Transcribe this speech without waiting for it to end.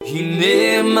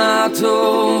הנה מה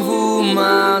טוב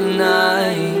ומה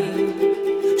נעים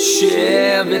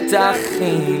שבת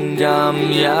אחים גם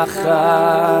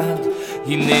יחד.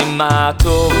 הנה מה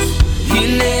טוב,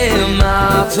 הנה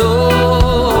מה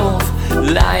טוב,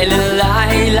 לילה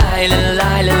לילה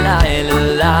לילה לילה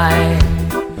לילה.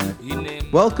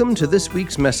 Welcome to this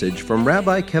week's message from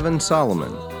Rabbi Kevin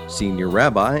Solomon, Senior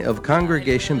Rabbi of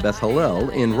Congregation Beth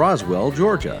Hallel in Roswell,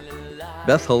 Georgia.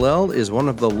 Beth Hallel is one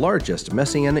of the largest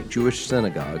Messianic Jewish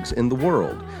synagogues in the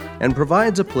world and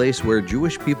provides a place where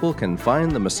Jewish people can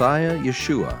find the Messiah,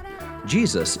 Yeshua,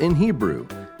 Jesus in Hebrew,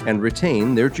 and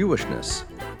retain their Jewishness.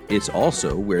 It's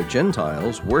also where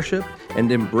Gentiles worship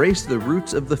and embrace the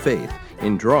roots of the faith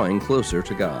in drawing closer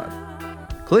to God.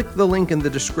 Click the link in the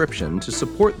description to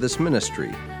support this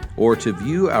ministry or to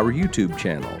view our YouTube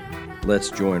channel.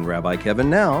 Let's join Rabbi Kevin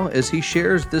now as he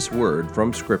shares this word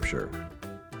from Scripture.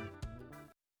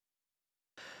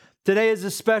 Today is a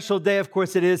special day. Of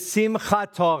course, it is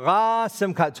Simchat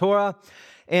Torah,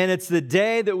 and it's the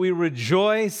day that we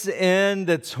rejoice in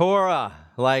the Torah.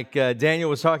 Like Daniel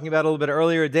was talking about a little bit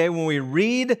earlier, a day when we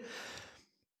read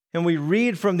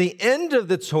from the end of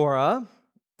the Torah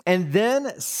and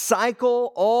then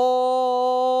cycle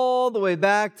all the way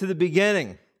back to the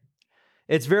beginning.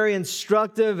 It's very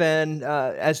instructive and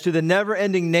as to the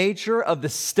never-ending nature of the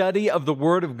study of the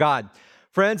Word of God.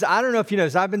 Friends, I don't know if you know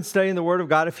this, I've been studying the Word of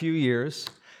God a few years,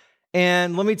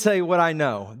 and let me tell you what I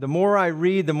know. The more I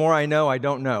read, the more I know I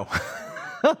don't know.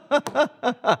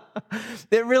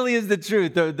 It really is the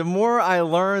truth. The more I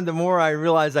learn, the more I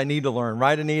realize I need to learn,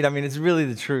 right, Anita? I mean, it's really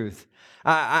the truth.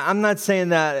 I'm not saying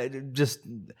that just,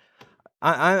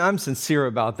 I'm sincere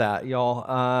about that,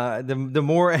 y'all. The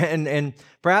more, and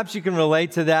perhaps you can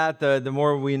relate to that, the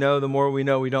more we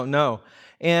know we don't know.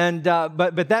 And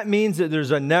but that means that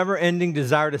there's a never-ending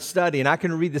desire to study. And I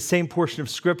can read the same portion of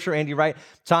Scripture, Andy, right,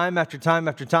 time after time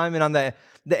after time, and on the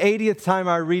 80th time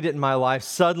I read it in my life,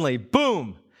 suddenly,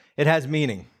 boom, it has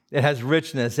meaning, it has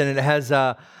richness, and it has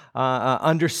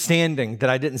understanding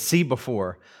that I didn't see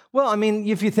before. Well, I mean,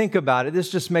 if you think about it, this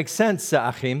just makes sense,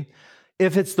 Achim.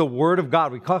 If it's the Word of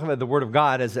God, we talk about the Word of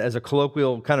God as a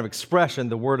colloquial kind of expression,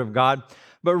 the Word of God.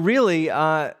 But really,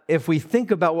 if we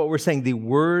think about what we're saying, the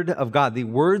Word of God, the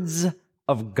words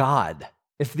of God,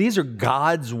 if these are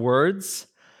God's words,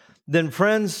 then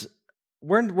friends,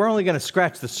 we're only going to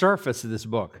scratch the surface of this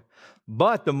book.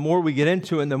 But the more we get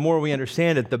into it and the more we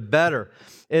understand it, the better.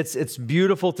 It's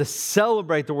beautiful to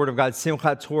celebrate the Word of God,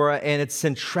 Simchat Torah, and its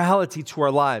centrality to our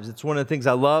lives. It's one of the things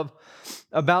I love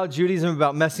about Judaism,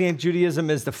 about Messianic Judaism,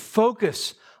 is the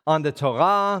focus on the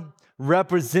Torah,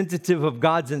 representative of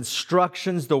God's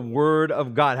instructions, the Word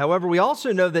of God. However, we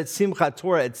also know that Simchat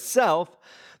Torah itself,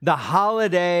 the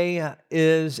holiday,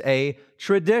 is a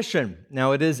tradition.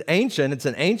 Now, it is ancient. It's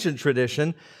an ancient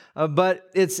tradition, but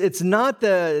it's not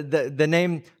the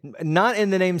name, not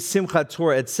in the name Simchat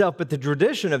Torah itself, but the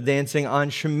tradition of dancing on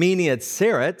Shemini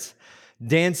Atzeret,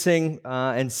 dancing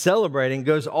and celebrating,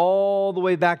 goes all the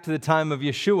way back to the time of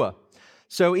Yeshua.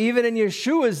 So even in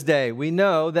Yeshua's day, we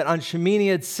know that on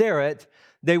Shemini Atzeret,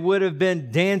 they would have been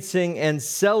dancing and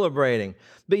celebrating.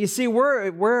 But you see,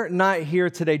 we're not here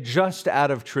today just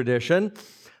out of tradition,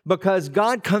 because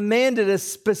God commanded us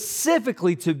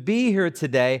specifically to be here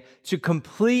today to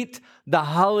complete the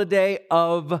holiday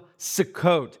of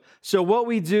Sukkot. So what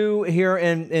we do here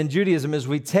in Judaism is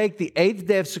we take the 8th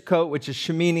day of Sukkot, which is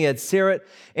Shemini Atzeret,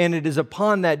 and it is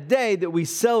upon that day that we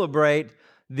celebrate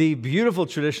the beautiful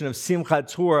tradition of Simchat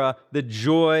Torah, the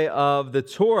joy of the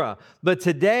Torah. But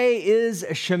today is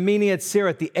Shemini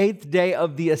Atzeret, the 8th day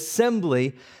of the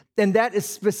assembly, and that is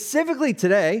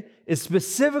specifically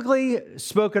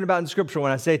spoken about in Scripture.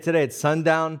 When I say today, it's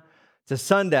sundown to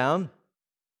sundown.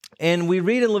 And we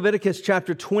read in Leviticus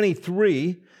chapter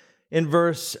 23, in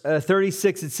verse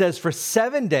 36, it says, "For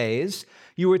 7 days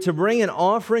you were to bring an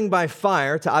offering by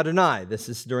fire to Adonai." This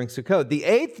is during Sukkot. "The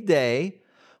 8th day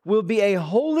will be a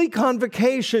holy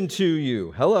convocation to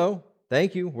you." Hello,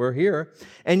 thank you, we're here.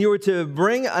 "And you were to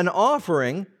bring an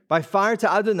offering by fire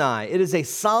to Adonai. It is a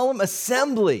solemn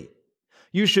assembly.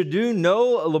 You should do no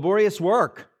laborious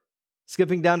work."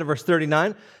 Skipping down to verse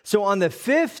 39. "So on the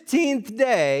 15th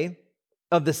day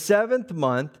of the 7th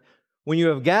month, when you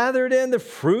have gathered in the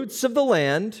fruits of the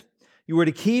land, you were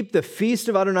to keep the feast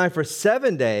of Adonai for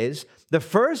 7 days. The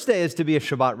first day is to be a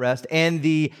Shabbat rest, and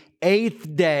the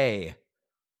 8th day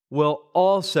will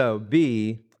also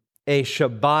be a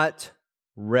Shabbat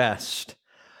rest."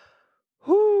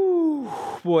 Whew,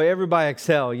 boy, everybody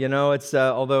exhale. You know, it's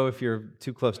although if you're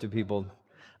too close to people.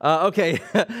 Okay,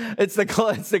 it's the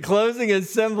closing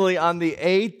assembly on the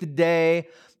 8th day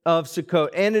of Sukkot,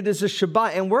 and it is a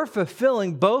Shabbat, and we're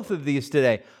fulfilling both of these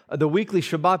today, the weekly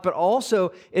Shabbat, but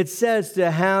also it says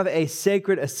to have a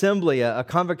sacred assembly, a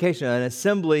convocation, an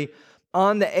assembly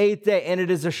on the 8th day, and it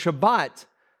is a Shabbat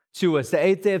to us, the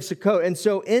 8th day of Sukkot. And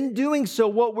so in doing so,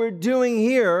 what we're doing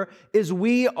here is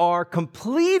we are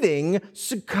completing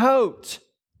Sukkot.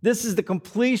 This is the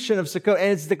completion of Sukkot,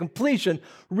 and it's the completion,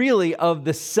 really, of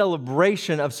the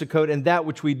celebration of Sukkot and that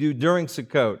which we do during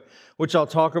Sukkot, which I'll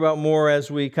talk about more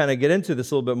as we kind of get into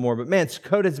this a little bit more. But man,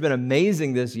 Sukkot has been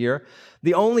amazing this year.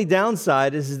 The only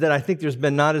downside is that I think there's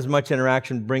been not as much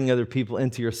interaction bringing other people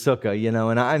into your sukkah,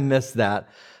 and I miss that.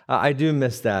 I do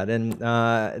miss that, and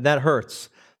that hurts.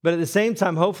 But at the same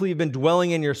time, hopefully you've been dwelling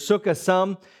in your sukkah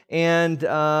some, and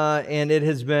it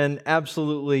has been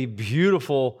absolutely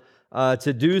beautiful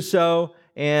to do so,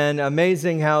 and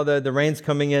amazing how the rain's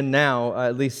coming in now,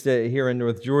 at least here in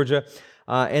North Georgia.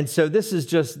 And so this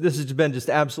has been just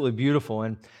absolutely beautiful.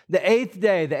 And the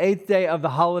 8th day of the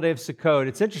holiday of Sukkot,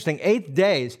 it's interesting, 8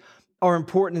 days are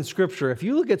important in Scripture. If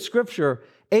you look at Scripture,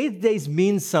 8 days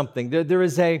means something. There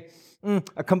is a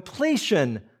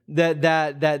completion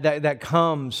that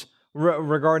comes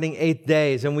regarding 8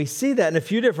 days. And we see that in a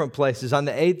few different places. On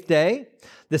the 8th day,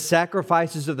 the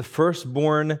sacrifices of the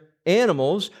firstborn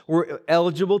animals were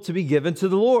eligible to be given to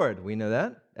the Lord. We know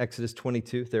that. Exodus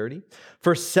 22:30.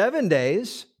 For 7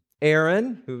 days,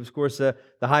 Aaron, who was, of course, the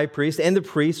high priest, and the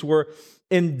priests were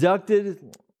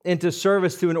inducted into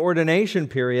service through an ordination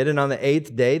period, and on the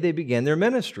 8th day, they began their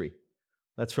ministry.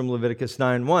 That's from Leviticus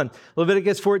 9:1.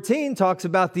 Leviticus 14 talks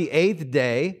about the 8th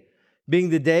day being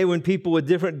the day when people with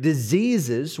different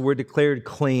diseases were declared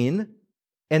clean,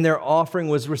 and their offering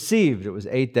was received. It was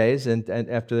 8 days, and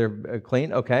after they're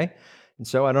clean, okay. And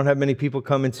so I don't have many people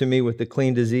coming to me with the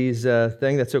clean disease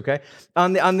thing. That's okay.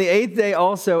 On the 8th day,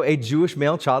 also, a Jewish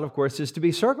male child, of course, is to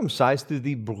be circumcised through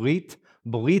the Brit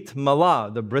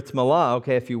Milah, the Brit Milah,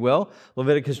 okay, if you will.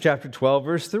 Leviticus chapter 12,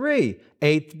 verse 3,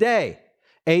 8th day.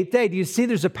 8th day. Do you see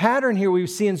there's a pattern here we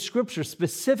see in Scripture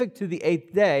specific to the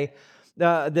 8th day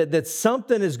that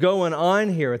something is going on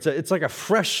here. It's like a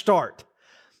fresh start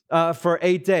for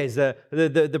 8 days.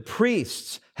 The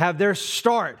priests have their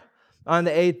start on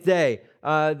the 8th day.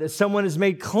 Someone is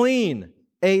made clean,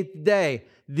 8th day.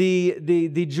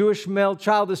 The Jewish male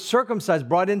child is circumcised,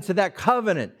 brought into that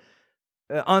covenant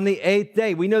on the 8th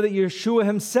day. We know that Yeshua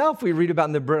himself, we read about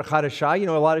in the Brit Hadashah.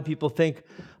 A lot of people think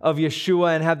of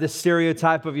Yeshua and have this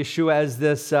stereotype of Yeshua as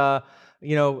this,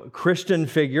 Christian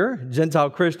figure, Gentile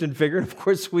Christian figure. And of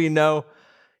course, we know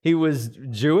he was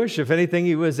Jewish. If anything,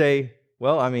 he was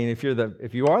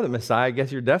if you are the Messiah, I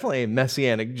guess you're definitely a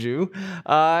Messianic Jew.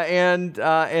 And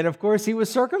of course, he was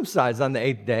circumcised on the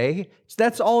 8th day. So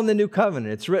that's all in the New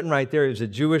Covenant. It's written right there. He was a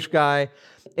Jewish guy.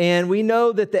 And we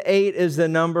know that the 8 is the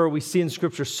number we see in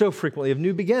Scripture so frequently of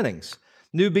new beginnings.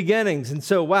 New beginnings. And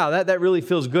so, wow, that really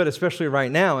feels good, especially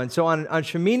right now. And so on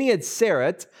Shemini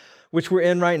Atzeret, which we're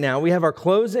in right now, we have our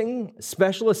closing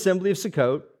special assembly of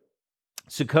Sukkot.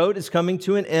 Sukkot is coming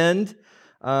to an end.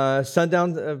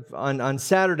 Sundown on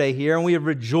Saturday here, and we have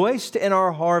rejoiced in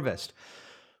our harvest.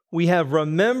 We have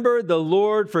remembered the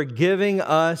Lord for giving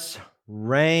us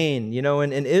rain.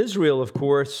 In Israel, of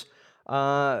course,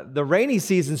 the rainy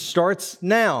season starts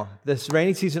now. This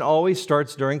rainy season always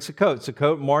starts during Sukkot.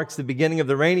 Sukkot marks the beginning of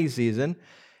the rainy season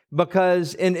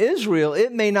because in Israel,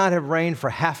 it may not have rained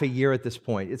for half a year at this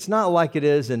point. It's not like it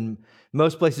is in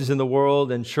most places in the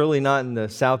world, and surely not in the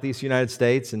southeast United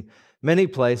States and many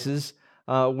places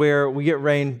where we get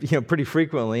rain, pretty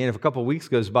frequently, and if a couple of weeks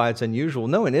goes by, it's unusual.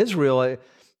 No, in Israel,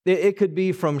 it could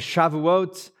be from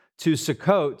Shavuot to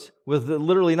Sukkot with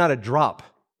literally not a drop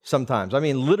sometimes. I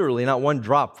mean, literally not one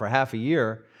drop for half a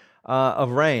year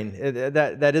of rain.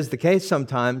 That is the case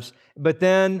sometimes, but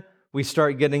then we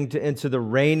start getting into the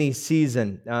rainy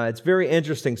season. It's very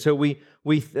interesting. So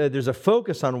there's a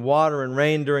focus on water and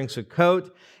rain during Sukkot.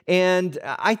 And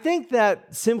I think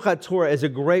that Simchat Torah is a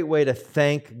great way to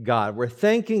thank God. We're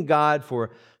thanking God for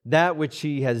that which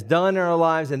He has done in our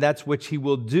lives, and that's which He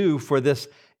will do for this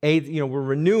 8th. We're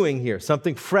renewing here.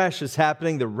 Something fresh is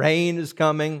happening. The rain is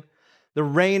coming. The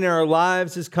rain in our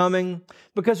lives is coming.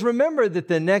 Because remember that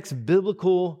the next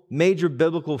major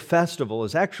biblical festival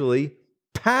is actually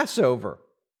Passover.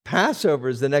 Passover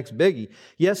is the next biggie.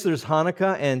 Yes, there's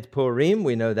Hanukkah and Purim,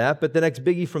 we know that, but the next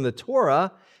biggie from the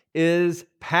Torah is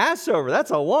Passover.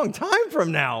 That's a long time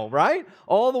from now, right?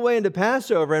 All the way into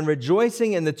Passover, and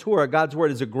rejoicing in the Torah, God's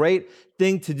Word, is a great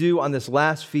thing to do on this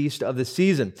last feast of the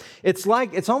season. It's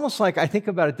almost like, I think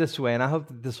about it this way, and I hope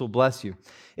that this will bless you.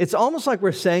 It's almost like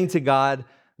we're saying to God,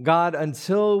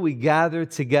 until we gather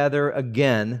together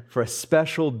again for a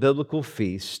special biblical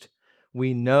feast,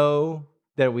 we know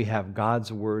that we have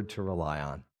God's word to rely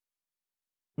on.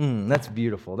 That's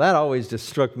beautiful. That always just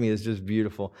struck me as just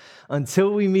beautiful.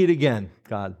 Until we meet again,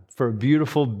 God, for a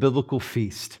beautiful biblical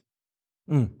feast.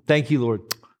 Thank you, Lord.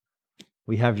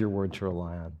 We have your word to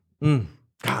rely on.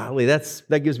 Golly,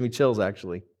 that gives me chills,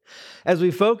 actually. As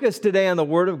we focus today on the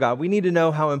word of God, we need to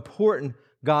know how important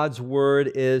God's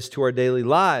word is to our daily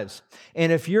lives.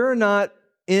 And if you're not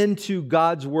into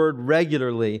God's word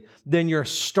regularly, then you're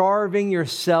starving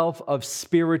yourself of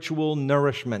spiritual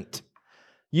nourishment.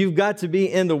 You've got to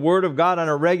be in the Word of God on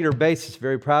a regular basis.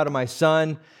 Very proud of my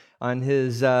son on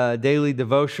his daily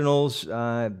devotionals.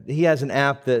 He has an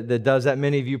app that does that.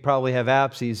 Many of you probably have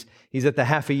apps. He's at the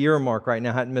half a year mark right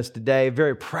now, hadn't missed a day.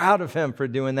 Very proud of him for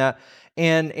doing that.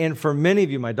 And for many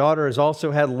of you, my daughter has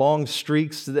also had long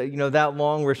streaks that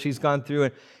long where she's gone through.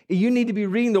 And you need to be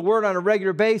reading the Word on a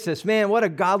regular basis. Man, what a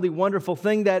godly, wonderful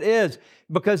thing that is,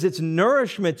 because it's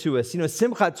nourishment to us.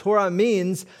 Simchat Torah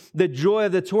means the joy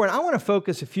of the Torah. And I want to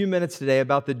focus a few minutes today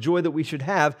about the joy that we should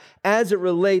have as it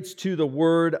relates to the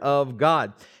Word of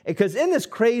God. Because in this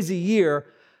crazy year,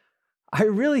 I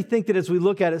really think that as we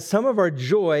look at it, some of our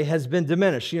joy has been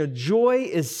diminished. Joy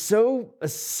is so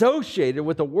associated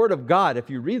with the Word of God. If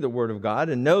you read the Word of God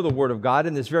and know the Word of God,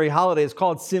 and this very holiday is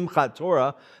called Simchat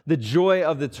Torah, the joy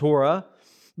of the Torah.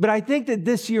 But I think that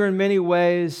this year, in many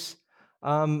ways,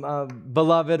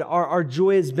 beloved, our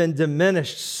joy has been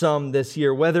diminished some this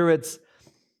year. Whether it's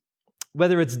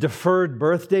deferred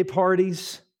birthday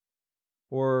parties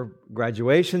or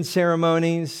graduation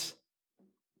ceremonies,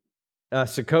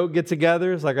 Sukkot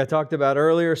get-togethers, like I talked about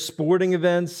earlier, sporting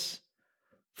events,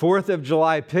 4th of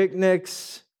July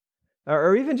picnics,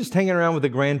 or even just hanging around with the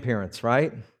grandparents,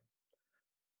 right?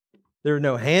 There are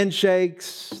no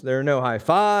handshakes, there are no high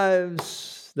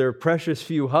fives, there are precious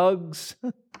few hugs.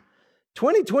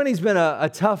 2020's been a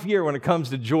tough year when it comes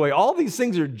to joy. All these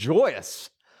things are joyous.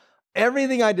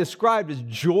 Everything I described is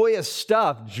joyous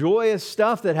stuff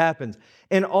that happens.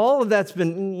 And all of that's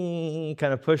been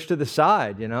kind of pushed to the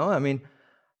side, I mean,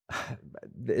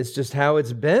 it's just how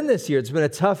it's been this year. It's been a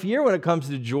tough year when it comes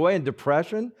to joy, and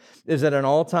depression is at an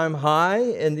all-time high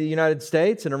in the United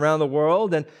States and around the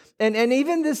world. And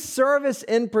even this service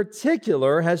in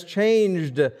particular has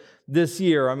changed this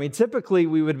year. I mean, typically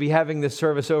we would be having this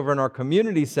service over in our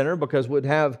community center because we'd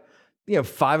have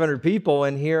 500 people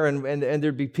in here, and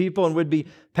there'd be people, and we'd be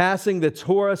passing the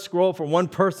Torah scroll from one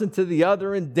person to the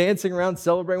other and dancing around,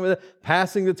 celebrating with it,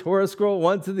 passing the Torah scroll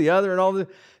one to the other, and all the.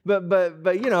 But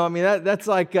I mean, that's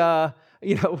like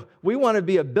we want to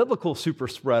be a biblical super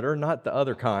spreader, not the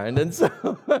other kind. And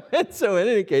so in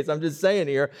any case, I'm just saying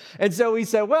here. And so we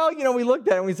said, well, we looked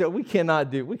at it and we said, we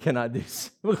cannot do.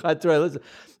 Listen.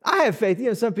 I have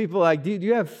faith. Some people are like, do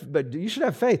you have, but you should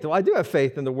have faith. Well, I do have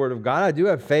faith in the Word of God. I do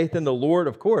have faith in the Lord,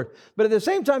 of course. But at the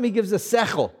same time, He gives us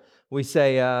sechel. We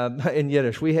say in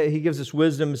Yiddish, He gives us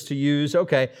wisdoms to use.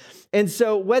 Okay. And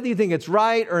so whether you think it's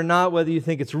right or not, whether you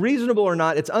think it's reasonable or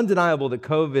not, it's undeniable that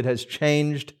COVID has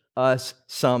changed us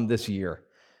some this year.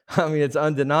 I mean, it's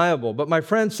undeniable. But my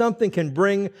friend, something can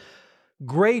bring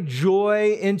great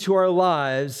joy into our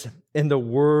lives in the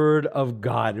Word of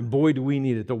God. And boy, do we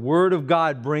need it. The Word of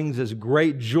God brings us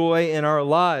great joy in our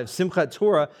lives. Simchat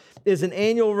Torah is an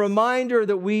annual reminder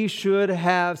that we should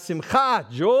have simcha,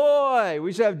 joy.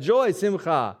 We should have joy,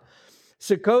 simcha.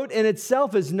 Sukkot in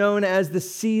itself is known as the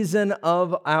season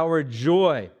of our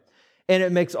joy. And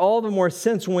it makes all the more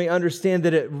sense when we understand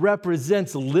that it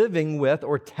represents living with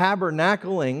or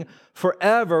tabernacling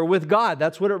forever with God.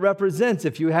 That's what it represents.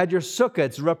 If you had your sukkah,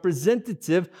 it's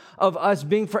representative of us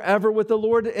being forever with the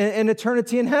Lord in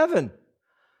eternity in heaven.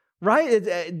 Right?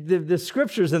 The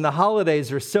scriptures and the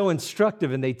holidays are so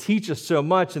instructive, and they teach us so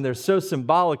much, and they're so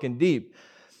symbolic and deep.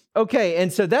 Okay,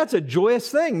 and so that's a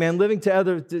joyous thing, man, living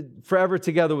forever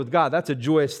together with God. That's a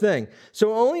joyous thing.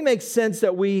 So it only makes sense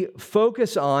that we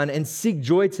focus on and seek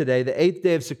joy today, the 8th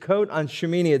day of Sukkot on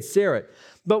Shemini Atzeret.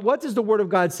 But what does the Word of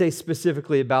God say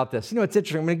specifically about this? It's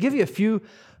interesting. I'm going to give you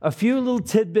a few little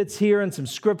tidbits here and some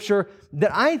scripture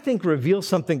that I think reveal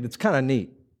something that's kind of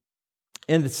neat,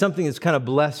 and it's something that's kind of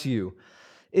bless you.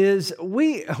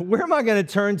 Where am I going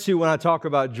to turn to when I talk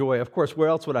about joy? Of course, where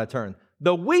else would I turn?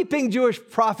 The weeping Jewish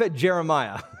prophet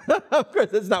Jeremiah. Of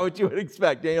course, that's not what you would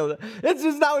expect, Daniel. It's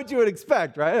just not what you would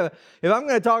expect, right? If I'm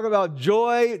going to talk about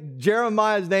joy,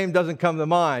 Jeremiah's name doesn't come to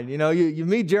mind. You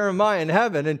meet Jeremiah in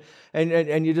heaven,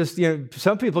 and you just,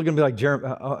 some people are going to be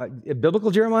like, biblical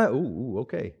Jeremiah? Ooh,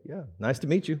 okay, yeah, nice to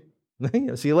meet you.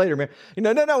 See you later, man.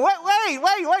 No,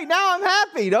 wait, now I'm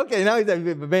happy. Okay, now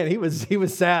he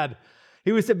was sad.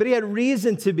 He was sad, but he had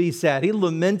reason to be sad. He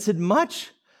lamented much.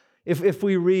 If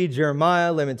we read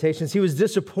Jeremiah, Lamentations, he was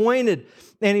disappointed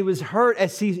and he was hurt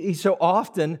as he so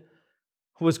often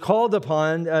was called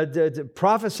upon to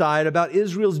prophesy about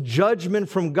Israel's judgment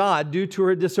from God due to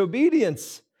her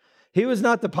disobedience. He was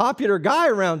not the popular guy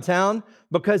around town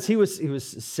because he was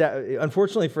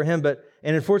unfortunately for him,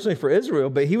 and unfortunately for Israel,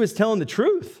 but he was telling the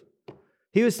truth.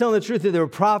 He was telling the truth that there were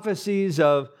prophecies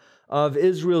of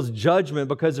Israel's judgment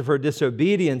because of her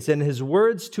disobedience. And his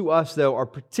words to us, though, are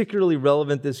particularly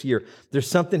relevant this year. There's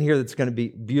something here that's going to be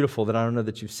beautiful that I don't know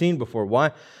that you've seen before.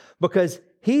 Why? Because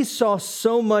he saw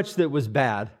so much that was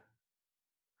bad,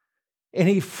 and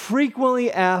he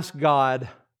frequently asked God,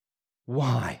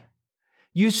 why?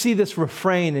 You see this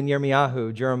refrain in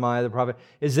Jeremiah the prophet,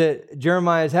 is that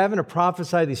Jeremiah is having to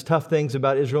prophesy these tough things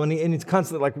about Israel, and he's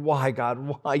constantly like, why, God?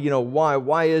 Why?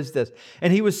 Why is this?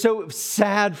 And he was so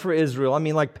sad for Israel. I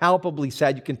mean, like palpably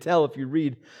sad. You can tell if you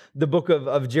read the book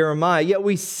of Jeremiah. Yet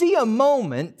we see a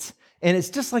moment, and it's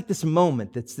just like this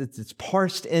moment that's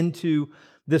parsed into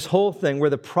this whole thing where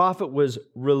the prophet was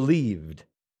relieved.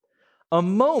 A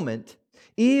moment,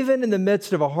 even in the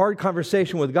midst of a hard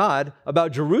conversation with God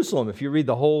about Jerusalem. If you read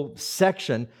the whole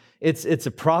section, it's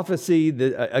a prophecy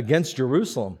against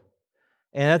Jerusalem.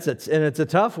 And it's a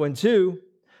tough one too.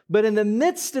 But in the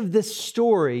midst of this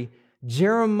story,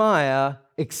 Jeremiah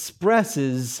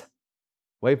expresses,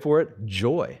 wait for it,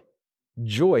 joy.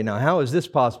 Joy. Now, how is this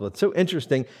possible? It's so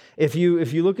interesting. If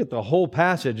you look at the whole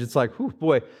passage, it's like, whew,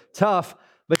 boy, tough.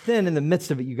 But then in the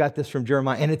midst of it, you got this from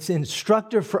Jeremiah. And it's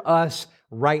instructive for us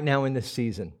right now in this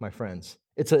season, my friends.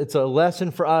 It's a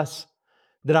lesson for us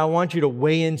that I want you to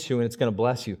weigh into, and it's going to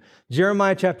bless you.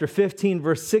 Jeremiah chapter 15,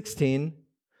 verse 16,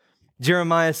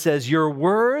 Jeremiah says, your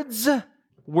words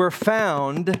were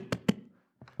found,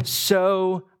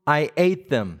 so I ate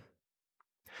them.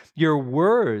 Your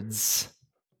words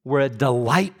were a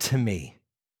delight to me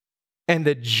and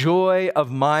the joy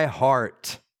of my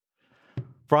heart.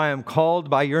 For I am called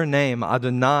by your name,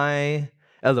 Adonai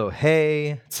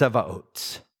Elohei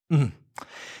Tsevaot.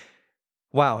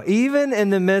 Wow. Even in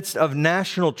the midst of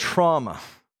national trauma,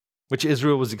 which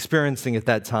Israel was experiencing at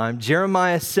that time,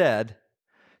 Jeremiah said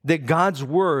that God's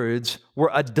words were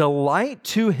a delight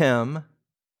to him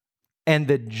and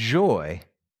the joy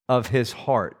of his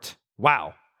heart.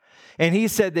 Wow. And he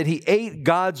said that he ate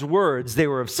God's words. They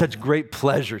were of such great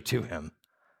pleasure to him.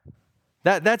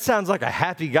 That sounds like a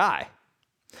happy guy.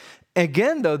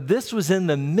 Again, though, this was in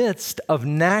the midst of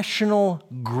national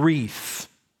grief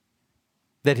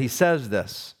that he says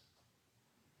this.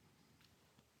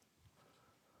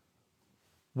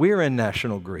 We're in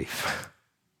national grief.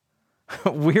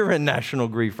 We're in national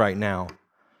grief right now.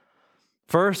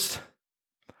 First,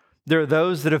 there are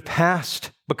those that have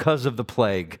passed because of the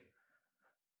plague.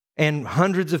 And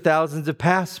hundreds of thousands have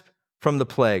passed from the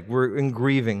plague. We're in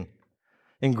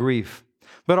grief.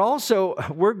 But also,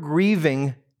 we're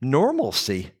grieving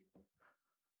normalcy.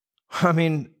 I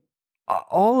mean,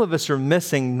 all of us are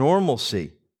missing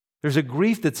normalcy. There's a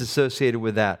grief that's associated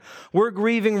with that. We're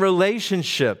grieving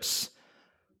relationships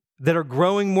that are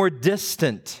growing more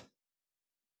distant.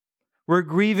 We're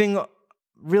grieving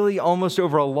really almost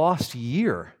over a lost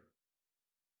year.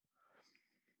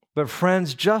 But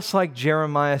friends, just like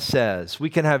Jeremiah says,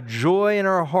 we can have joy in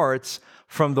our hearts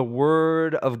from the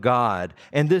Word of God.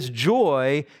 And this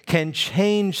joy can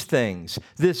change things.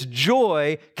 This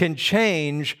joy can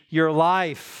change your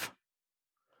life.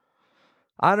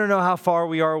 I don't know how far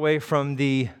we are away from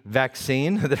the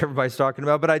vaccine that everybody's talking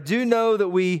about, but I do know that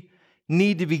we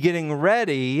need to be getting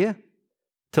ready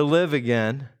to live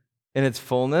again in its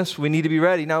fullness. We need to be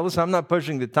ready. Now, listen, I'm not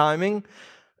pushing the timing.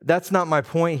 That's not my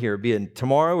point here, be it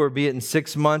tomorrow or be it in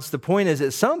 6 months. The point is,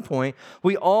 at some point,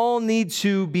 we all need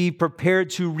to be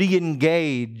prepared to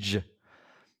re-engage.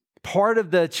 Part of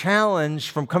the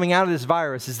challenge from coming out of this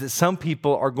virus is that some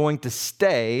people are going to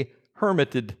stay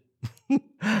hermited,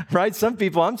 right? Some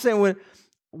people, I'm saying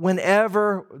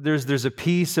whenever there's a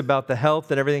piece about the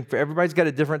health and everything, everybody's got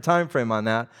a different time frame on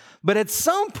that. But at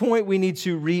some point, we need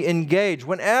to re-engage,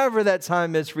 whenever that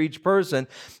time is for each person.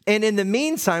 And in the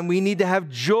meantime, we need to have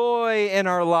joy in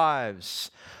our lives,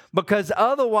 because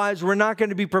otherwise, we're not going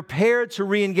to be prepared to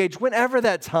re-engage whenever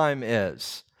that time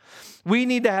is. We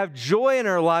need to have joy in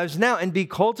our lives now and be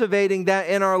cultivating that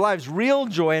in our lives, real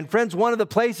joy. And friends, one of the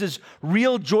places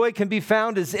real joy can be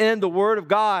found is in the Word of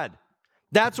God.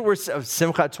 That's what we're,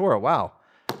 Simchat Torah, wow,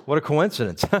 what a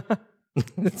coincidence.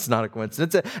 It's not a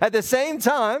coincidence. At the same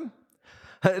time,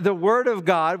 the Word of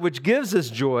God, which gives us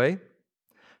joy,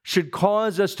 should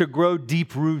cause us to grow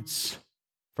deep roots,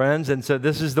 friends. And so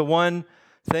this is the one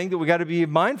thing that we got to be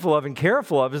mindful of and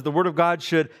careful of is the Word of God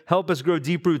should help us grow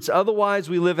deep roots. Otherwise,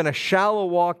 we live in a shallow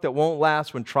walk that won't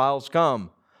last when trials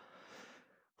come.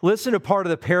 Listen to part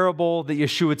of the parable that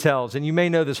Yeshua tells, and you may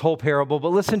know this whole parable, but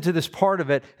listen to this part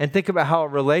of it and think about how it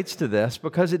relates to this,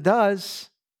 because it does.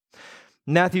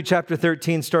 Matthew chapter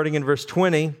 13, starting in verse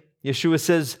 20, Yeshua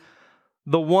says,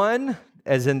 "The one,"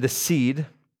 as in the seed,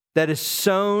 "that is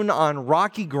sown on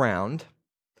rocky ground,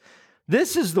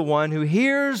 this is the one who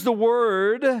hears the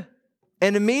word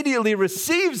and immediately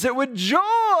receives it with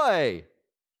joy."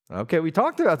 Okay, we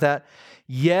talked about that.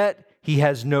 "Yet he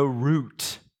has no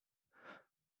root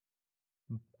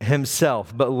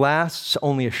himself, but lasts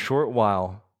only a short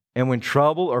while. And when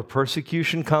trouble or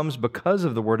persecution comes because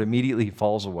of the word, immediately he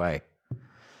falls away."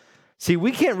 See,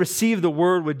 we can't receive the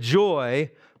word with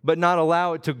joy, but not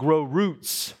allow it to grow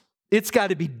roots. It's got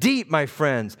to be deep, my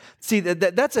friends. See,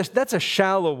 that's a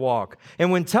shallow walk.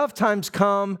 And when tough times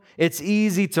come, it's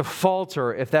easy to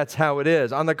falter if that's how it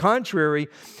is. On the contrary,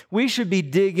 we should be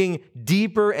digging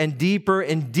deeper and deeper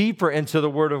and deeper into the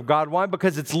Word of God. Why?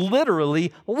 Because it's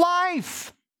literally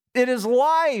life. It is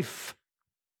life.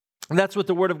 And that's what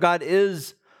the Word of God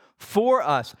is for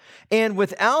us. And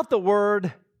without the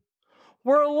Word,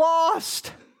 we're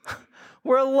lost.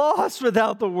 We're lost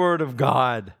without the Word of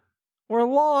God. We're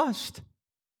lost.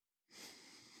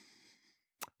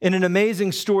 In an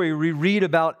amazing story, we read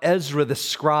about Ezra the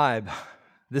scribe.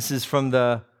 This is from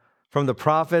the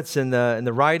prophets and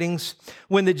the writings.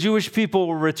 When the Jewish people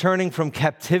were returning from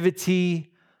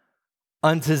captivity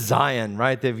unto Zion,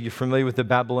 right? You're familiar with the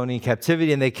Babylonian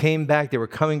captivity, and they came back. They were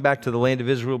coming back to the land of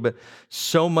Israel, but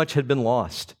so much had been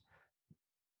lost.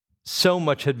 So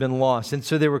much had been lost. And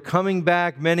so they were coming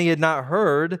back. Many had not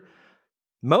heard.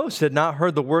 Most had not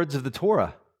heard the words of the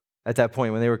Torah at that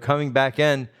point when they were coming back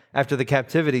in after the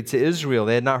captivity to Israel.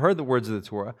 They had not heard the words of the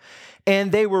Torah.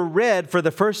 And they were read for the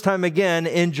first time again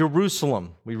in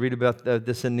Jerusalem. We read about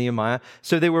this in Nehemiah.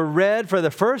 So they were read for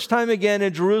the first time again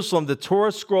in Jerusalem. The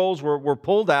Torah scrolls were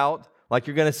pulled out, like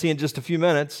you're going to see in just a few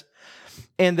minutes.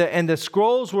 And the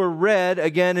scrolls were read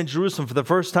again in Jerusalem for the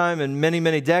first time in many,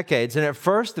 many decades. And at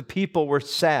first, the people were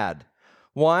sad.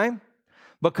 Why?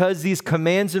 Because these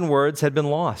commands and words had been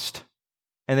lost,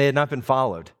 and they had not been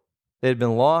followed. They had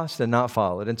been lost and not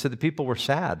followed. And so the people were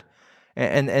sad,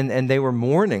 and they were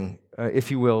mourning,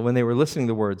 if you will, when they were listening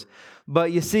to the words.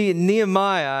 But you see,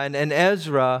 Nehemiah and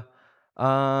Ezra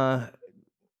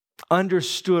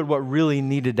understood what really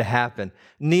needed to happen.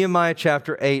 Nehemiah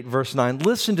chapter 8, verse 9.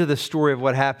 Listen to the story of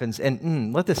what happens,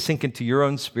 and let this sink into your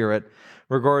own spirit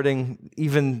regarding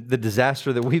even the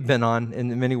disaster that we've been on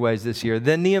in many ways this year.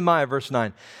 Then Nehemiah, verse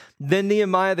 9. Then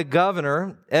Nehemiah the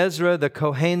governor, Ezra the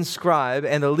Kohen scribe,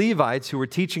 and the Levites who were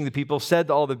teaching the people said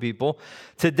to all the people,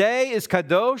 "Today is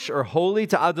Kadosh, or holy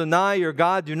to Adonai your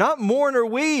God. Do not mourn or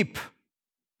weep."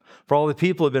 For all the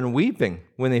people had been weeping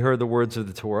when they heard the words of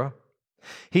the Torah.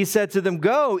 He said to them,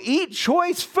 "Go, eat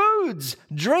choice foods,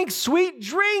 drink sweet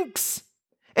drinks,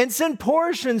 and send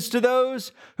portions to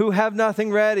those who have nothing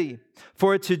ready.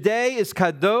 For today is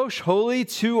Kadosh, holy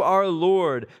to our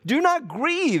Lord. Do not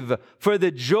grieve, for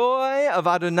the joy of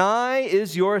Adonai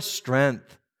is your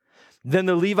strength." Then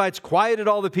the Levites quieted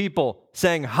all the people,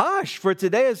 saying, "Hush, for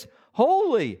today is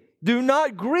holy. Do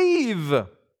not grieve."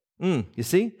 You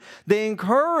see? They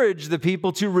encouraged the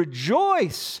people to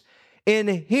rejoice in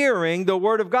hearing the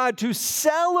word of God, to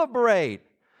celebrate.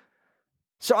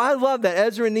 So I love that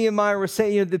Ezra and Nehemiah were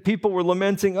saying, the people were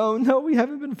lamenting, "Oh no, we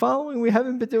haven't been following, we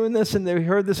haven't been doing this," and they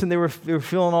heard this and they were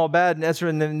feeling all bad. And Ezra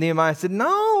and Nehemiah said,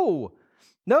 No,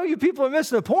 you people are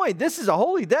missing the point. This is a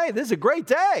holy day. This is a great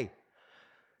day.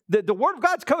 The word of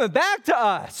God's coming back to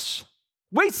us.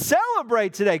 We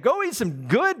celebrate today. Go eat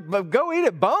go eat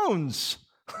at Bones.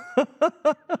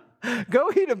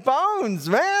 Go eat at Bones,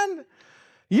 man.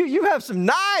 You have some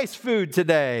nice food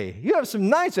today. You have some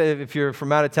nice, if you're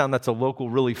from out of town, that's a local,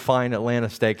 really fine Atlanta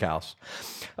steakhouse.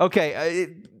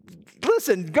 Okay,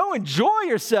 listen, go enjoy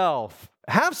yourself.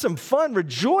 Have some fun,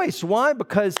 rejoice. Why?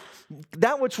 Because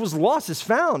that which was lost is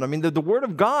found. I mean, the Word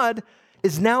of God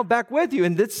is now back with you,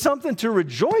 and it's something to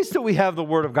rejoice that we have the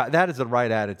Word of God. That is the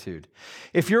right attitude.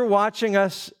 If you're watching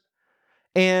us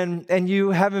and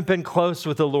you haven't been close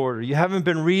with the Lord, or you haven't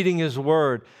been reading His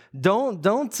Word, don't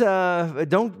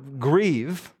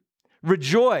grieve.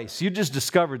 Rejoice. You just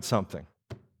discovered something.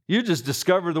 You just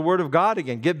discovered the Word of God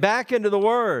again. Get back into the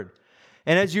Word.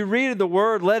 And as you read the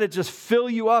Word, let it just fill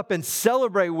you up and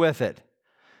celebrate with it.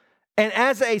 And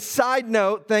as a side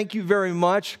note, thank you very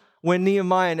much. When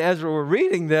Nehemiah and Ezra were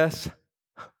reading this,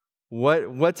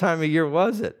 what time of year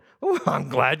was it? Oh, I'm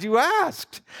glad you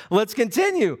asked. Let's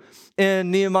continue.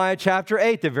 In Nehemiah chapter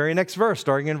 8, the very next verse,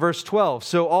 starting in verse 12.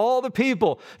 So all the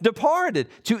people departed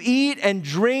to eat and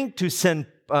drink, to send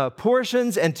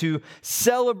portions, and to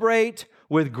celebrate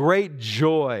with great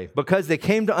joy, because they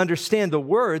came to understand the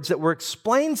words that were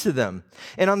explained to them.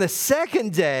 And on the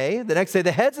second day, the next day,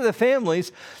 the heads of the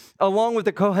families, along with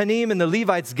the Kohanim and the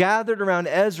Levites, gathered around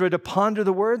Ezra to ponder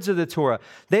the words of the Torah.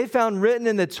 They found written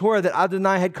in the Torah that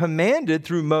Adonai had commanded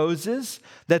through Moses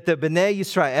that the Bnei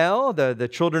Yisrael, the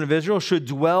children of Israel, should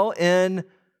dwell in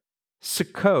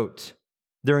Sukkot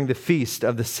during the feast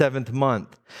of the 7th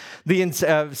month.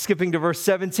 Skipping to verse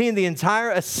 17, the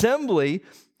entire assembly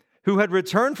who had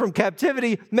returned from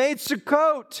captivity made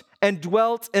Sukkot and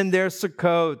dwelt in their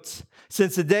Sukkot.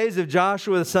 Since the days of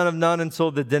Joshua the son of Nun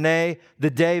until the day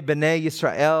Bnei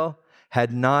Yisrael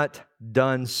had not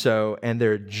done so, and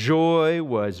their joy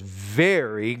was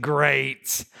very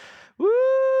great.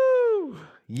 Woo!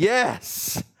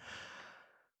 Yes!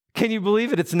 Can you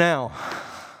believe it? It's now.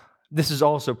 This is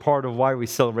also part of why we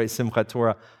celebrate Simchat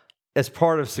Torah as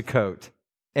part of Sukkot.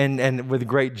 And with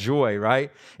great joy, right?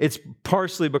 It's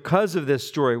partially because of this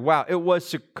story. Wow, it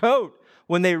was Sukkot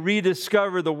when they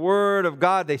rediscovered the Word of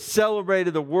God. They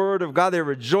celebrated the Word of God. They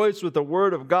rejoiced with the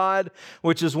Word of God,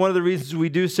 which is one of the reasons we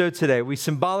do so today. We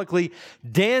symbolically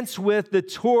dance with the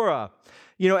Torah.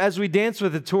 You know, as we dance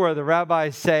with the Torah, the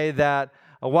rabbis say that,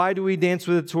 why do we dance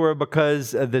with the Torah?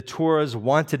 Because the Torahs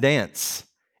want to dance,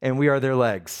 and we are their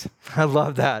legs. I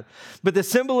love that. But the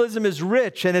symbolism is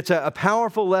rich, and it's a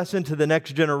powerful lesson to the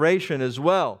next generation as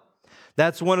well.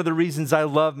 That's one of the reasons I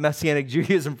love Messianic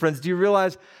Judaism, friends. Do you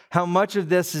realize how much of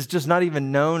this is just not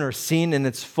even known or seen in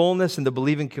its fullness in the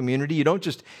believing community? You don't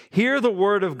just hear the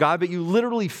Word of God, but you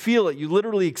literally feel it. You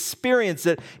literally experience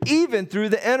it, even through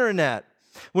the internet.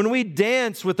 When we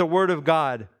dance with the Word of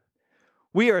God,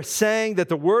 we are saying that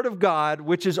the Word of God,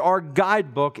 which is our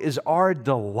guidebook, is our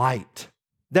delight.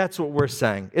 That's what we're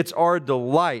saying. It's our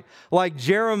delight. Like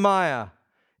Jeremiah,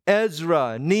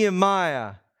 Ezra,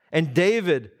 Nehemiah, and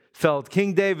David felt,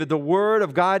 King David, the Word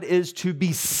of God is to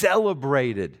be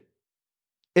celebrated.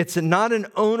 It's not an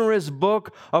onerous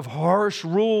book of harsh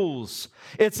rules.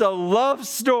 It's a love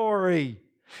story.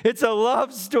 It's a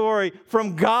love story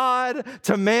from God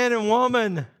to man and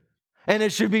woman, and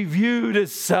it should be viewed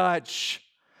as such.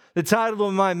 The title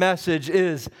of my message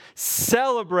is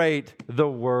Celebrate the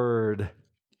Word.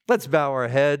 Let's bow our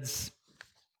heads.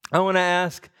 I want to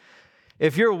ask,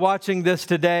 if you're watching this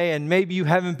today and maybe you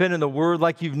haven't been in the Word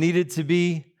like you've needed to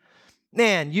be,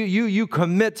 man, you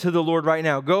commit to the Lord right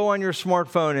now. Go on your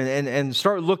smartphone and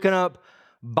start looking up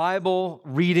Bible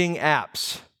reading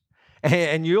apps.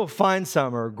 And you'll find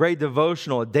some, or a great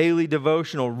devotional, a daily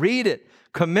devotional. Read it.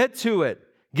 Commit to it.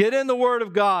 Get in the Word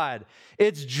of God.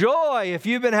 It's joy if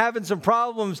you've been having some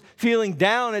problems, feeling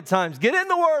down at times. Get in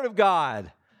the Word of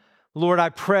God. Lord, I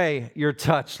pray your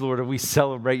touch, Lord, as we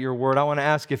celebrate your Word. I want to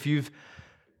ask if you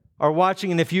are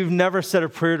watching and if you've never said a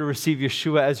prayer to receive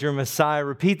Yeshua as your Messiah,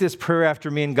 repeat this prayer after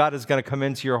me and God is going to come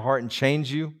into your heart and change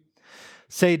you.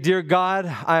 Say, dear God,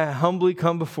 I humbly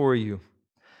come before you.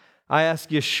 I ask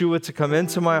Yeshua to come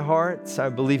into my heart. I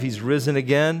believe he's risen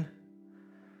again.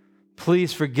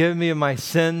 Please forgive me of my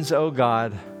sins, oh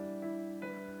God.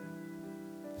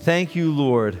 Thank you,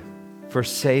 Lord, for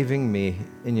saving me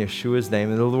in Yeshua's name.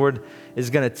 And the Lord is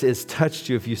touched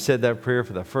you if you said that prayer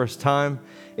for the first time.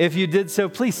 If you did so,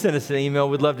 please send us an email.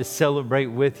 We'd love to celebrate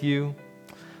with you.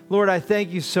 Lord, I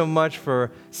thank you so much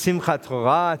for Simchat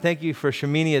Torah. I thank you for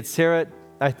Shemini Atzeret.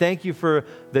 I thank you for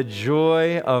the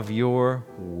joy of your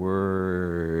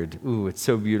word. Ooh, it's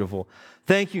so beautiful.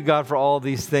 Thank you, God, for all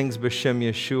these things, B'Shem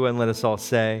Yeshua, and let us all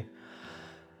say,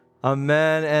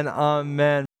 Amen and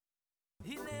Amen.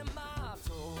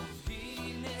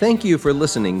 Thank you for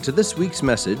listening to this week's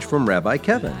message from Rabbi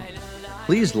Kevin.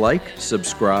 Please like,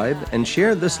 subscribe, and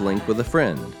share this link with a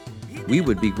friend. We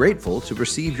would be grateful to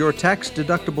receive your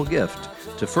tax-deductible gift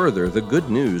to further the good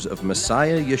news of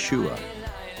Messiah Yeshua.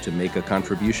 To make a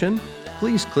contribution,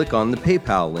 please click on the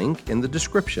PayPal link in the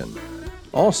description.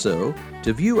 Also,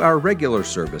 to view our regular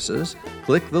services,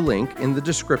 click the link in the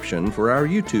description for our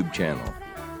YouTube channel.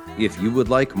 If you would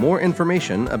like more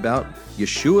information about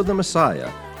Yeshua the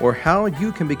Messiah or how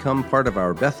you can become part of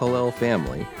our Beth Hallel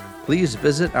family, please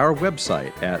visit our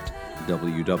website at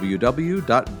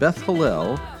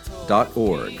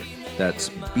www.bethhallel.org. That's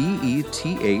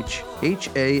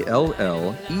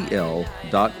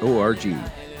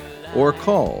BETHHALLEL.org. Or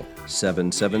call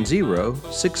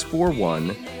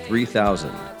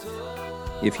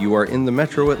 770-641-3000. If you are in the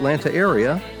metro Atlanta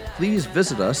area, please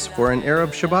visit us for an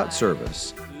Arab Shabbat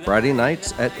service, Friday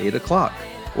nights at 8 o'clock,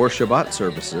 or Shabbat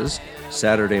services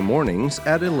Saturday mornings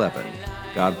at 11.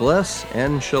 God bless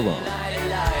and shalom. lie,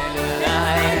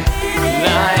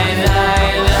 lie.